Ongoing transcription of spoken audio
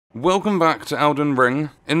Welcome back to Elden Ring.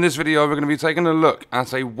 In this video we're going to be taking a look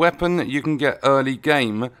at a weapon you can get early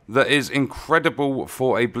game that is incredible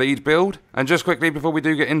for a bleed build. And just quickly before we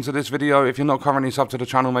do get into this video, if you're not currently subbed to the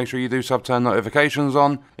channel, make sure you do sub, turn notifications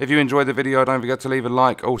on. If you enjoyed the video, don't forget to leave a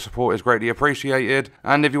like, all support is greatly appreciated.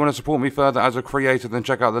 And if you want to support me further as a creator, then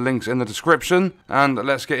check out the links in the description, and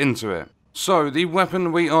let's get into it. So, the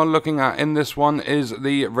weapon we are looking at in this one is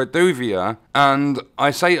the Reduvia, and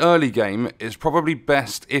I say early game, it's probably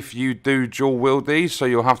best if you do dual wield these, so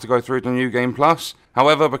you'll have to go through the New Game Plus.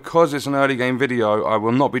 However, because it's an early game video, I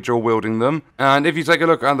will not be dual wielding them. And if you take a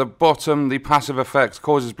look at the bottom, the passive effect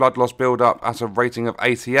causes blood loss build up at a rating of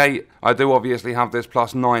 88. I do obviously have this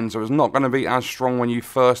plus 9, so it's not going to be as strong when you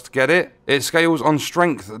first get it. It scales on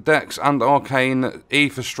strength, dex and arcane, E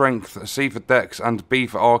for strength, C for dex and B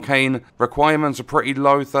for arcane. Requirements are pretty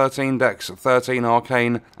low, 13 dex, 13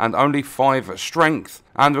 arcane and only 5 strength.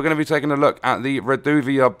 And we're going to be taking a look at the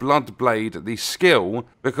Reduvia Bloodblade, the skill,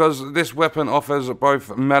 because this weapon offers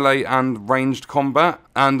both melee and ranged combat,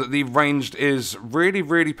 and the ranged is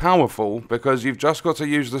really powerful because you've just got to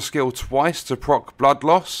use the skill twice to proc blood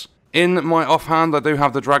loss. In my offhand, I do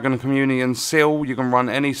have the Dragon Communion seal. You can run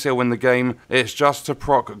any seal in the game. It's just to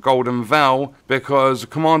proc Golden Vow, because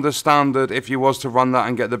Commander Standard, if you was to run that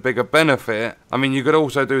and get the bigger benefit, I mean, you could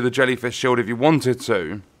also do the Jellyfish Shield if you wanted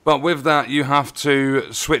to. But with that, you have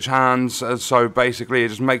to switch hands, so basically it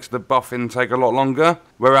just makes the buffing take a lot longer.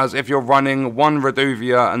 Whereas if you're running one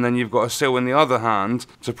Reduvia and then you've got a seal in the other hand,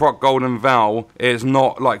 to proc Golden Vow, it's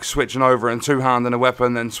not like switching over and two-handing a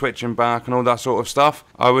weapon, then switching back and all that sort of stuff.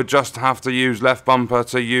 I would just have to use left bumper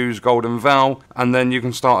to use Golden Vow, and then you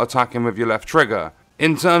can start attacking with your left trigger.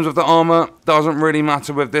 In terms of the armor, doesn't really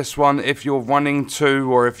matter with this one. If you're running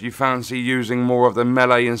 2 or if you fancy using more of the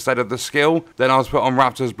melee instead of the skill, then I'll put on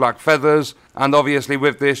Raptor's Black Feathers. And obviously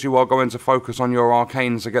with this you are going to focus on your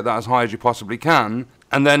arcanes to get that as high as you possibly can.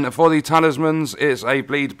 And then for the talismans, it's a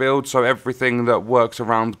bleed build, so everything that works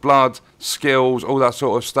around blood, skills, all that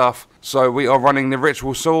sort of stuff. So we are running the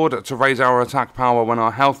Ritual Sword to raise our attack power when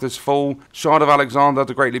our health is full, Shard of Alexander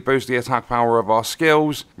to greatly boost the attack power of our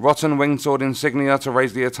skills, Rotten Winged Sword Insignia to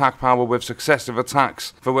raise the attack power with successive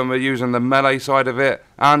attacks for when we're using the melee side of it,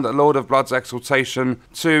 and Lord of Blood's Exaltation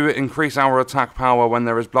to increase our attack power when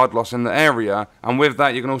there is blood loss in the area. And with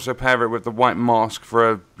that you can also pair it with the White Mask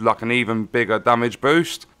for an even bigger damage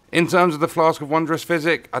boost. In terms of the Flask of Wondrous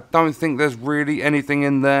Physic, I don't think there's really anything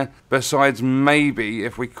in there, besides maybe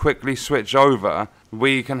if we quickly switch over,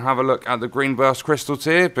 we can have a look at the Green Burst Crystal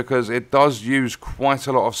tier, because it does use quite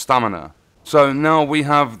a lot of stamina. So now we've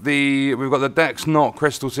got the Dex not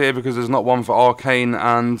Crystal tier, because there's not one for Arcane,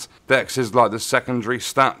 and Dex is like the secondary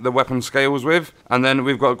stat the weapon scales with. And then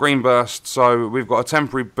we've got Green Burst, so we've got a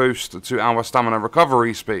temporary boost to our stamina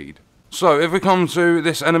recovery speed. So if we come to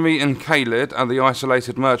this enemy in Caelid at the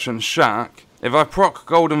Isolated Merchant Shack, if I proc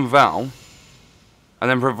Golden Vow,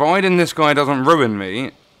 and then providing this guy doesn't ruin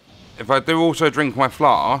me, if I do also drink my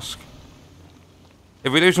flask,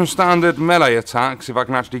 if we do some standard melee attacks, if I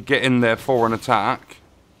can actually get in there for an attack,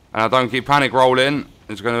 and I don't keep panic rolling,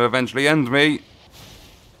 it's going to eventually end me.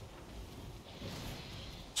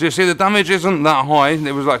 So you see the damage isn't that high,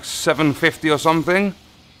 it was like 750 or something.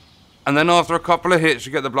 And then after a couple of hits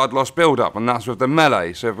you get the blood loss build up, and that's with the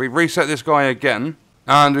melee. So if we reset this guy again,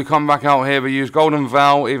 and we come back out here, we use Golden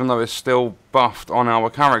Vow, even though it's still buffed on our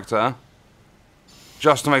character,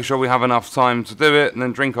 just to make sure we have enough time to do it, and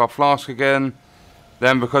then drink our flask again.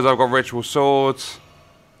 Then because I've got Ritual Swords,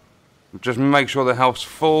 just make sure the health's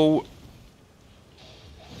full.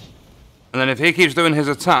 And then if he keeps doing his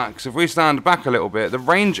attacks, if we stand back a little bit, the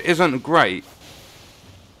range isn't great.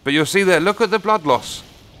 But you'll see there, look at the blood loss.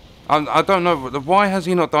 I don't know, why has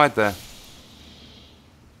he not died there?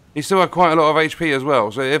 He still had quite a lot of HP as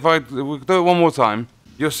well. So if we do it one more time,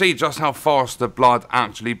 you'll see just how fast the blood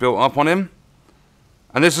actually built up on him.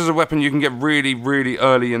 And this is a weapon you can get really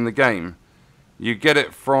early in the game. You get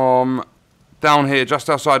it from down here just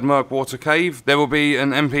outside Murkwater Cave. There will be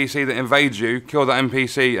an NPC that invades you. Kill that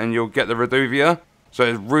NPC and you'll get the Reduvia. So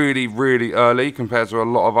it's really early compared to a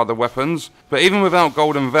lot of other weapons. But even without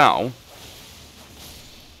Golden Vow,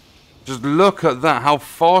 just look at that, how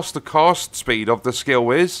fast the cast speed of the skill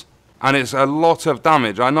is. And it's a lot of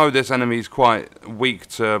damage. I know this enemy is quite weak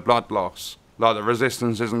to blood loss. Like, the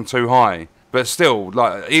resistance isn't too high. But still,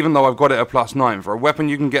 like, even though I've got it at +9, for a weapon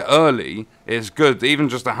you can get early, it's good, even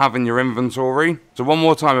just to have in your inventory. So one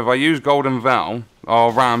more time, if I use Golden Vow...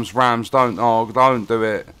 Oh, Rams, don't do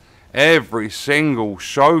it. Every single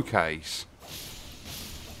showcase.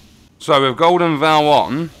 So with Golden Vow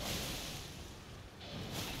on...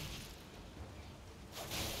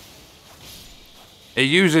 It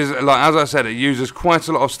uses, like as I said, it uses quite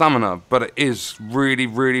a lot of stamina, but it is really,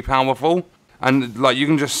 really powerful. And like you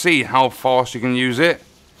can just see how fast you can use it.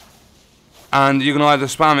 And you can either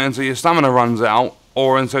spam it until your stamina runs out,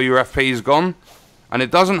 or until your FP is gone. And it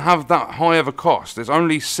doesn't have that high of a cost. It's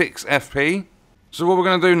only 6 FP. So what we're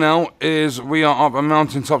going to do now is we are up at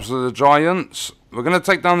Mountaintops of the Giants. We're going to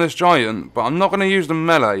take down this giant, but I'm not going to use the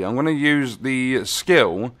melee. I'm going to use the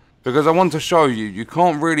skill, because I want to show you, you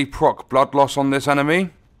can't really proc blood loss on this enemy.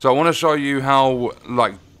 So I want to show you how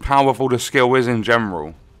like powerful the skill is in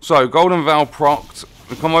general. So Golden Veil procced.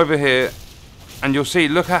 We come over here, and you'll see,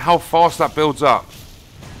 look at how fast that builds up.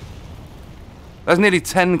 That's nearly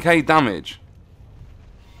 10k damage.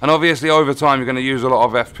 And obviously over time you're going to use a lot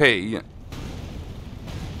of FP.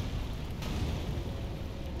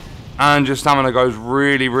 And your stamina goes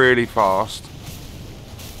really, really fast.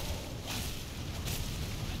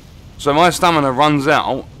 So my stamina runs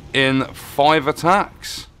out in 5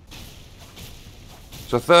 attacks.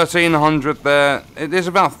 So 1300 there. It is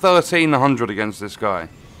about 1300 against this guy.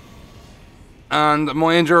 And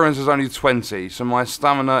my endurance is only 20. So my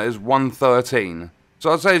stamina is 113.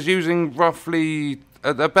 So I'd say it's using roughly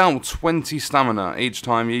about 20 stamina each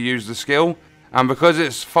time you use the skill. And because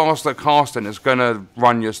it's fast at casting, it's going to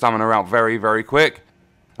run your stamina out very, very quick.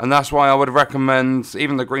 And that's why I would recommend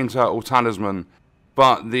even the Green Turtle Talisman,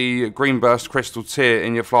 but the Green Burst Crystal Tear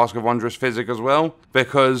in your Flask of Wondrous Physic as well.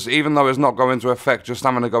 Because even though it's not going to affect your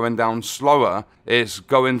stamina going down slower, it's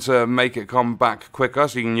going to make it come back quicker,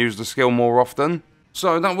 so you can use the skill more often.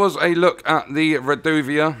 So that was a look at the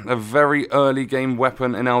Reduvia, a very early game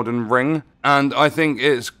weapon in Elden Ring. And I think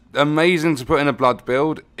it's amazing to put in a blood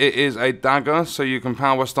build. It is a dagger, so you can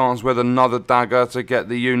power stance with another dagger to get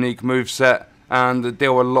the unique moveset and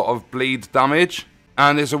deal a lot of bleed damage.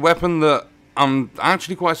 And it's a weapon that I'm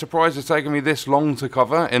actually quite surprised it's taken me this long to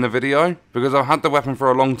cover in a video, because I've had the weapon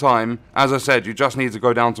for a long time. As I said, you just need to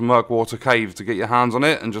go down to Murkwater Cave to get your hands on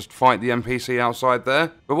it and just fight the NPC outside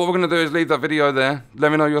there. But what we're going to do is leave that video there.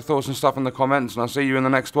 Let me know your thoughts and stuff in the comments, and I'll see you in the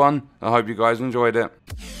next one. I hope you guys enjoyed it.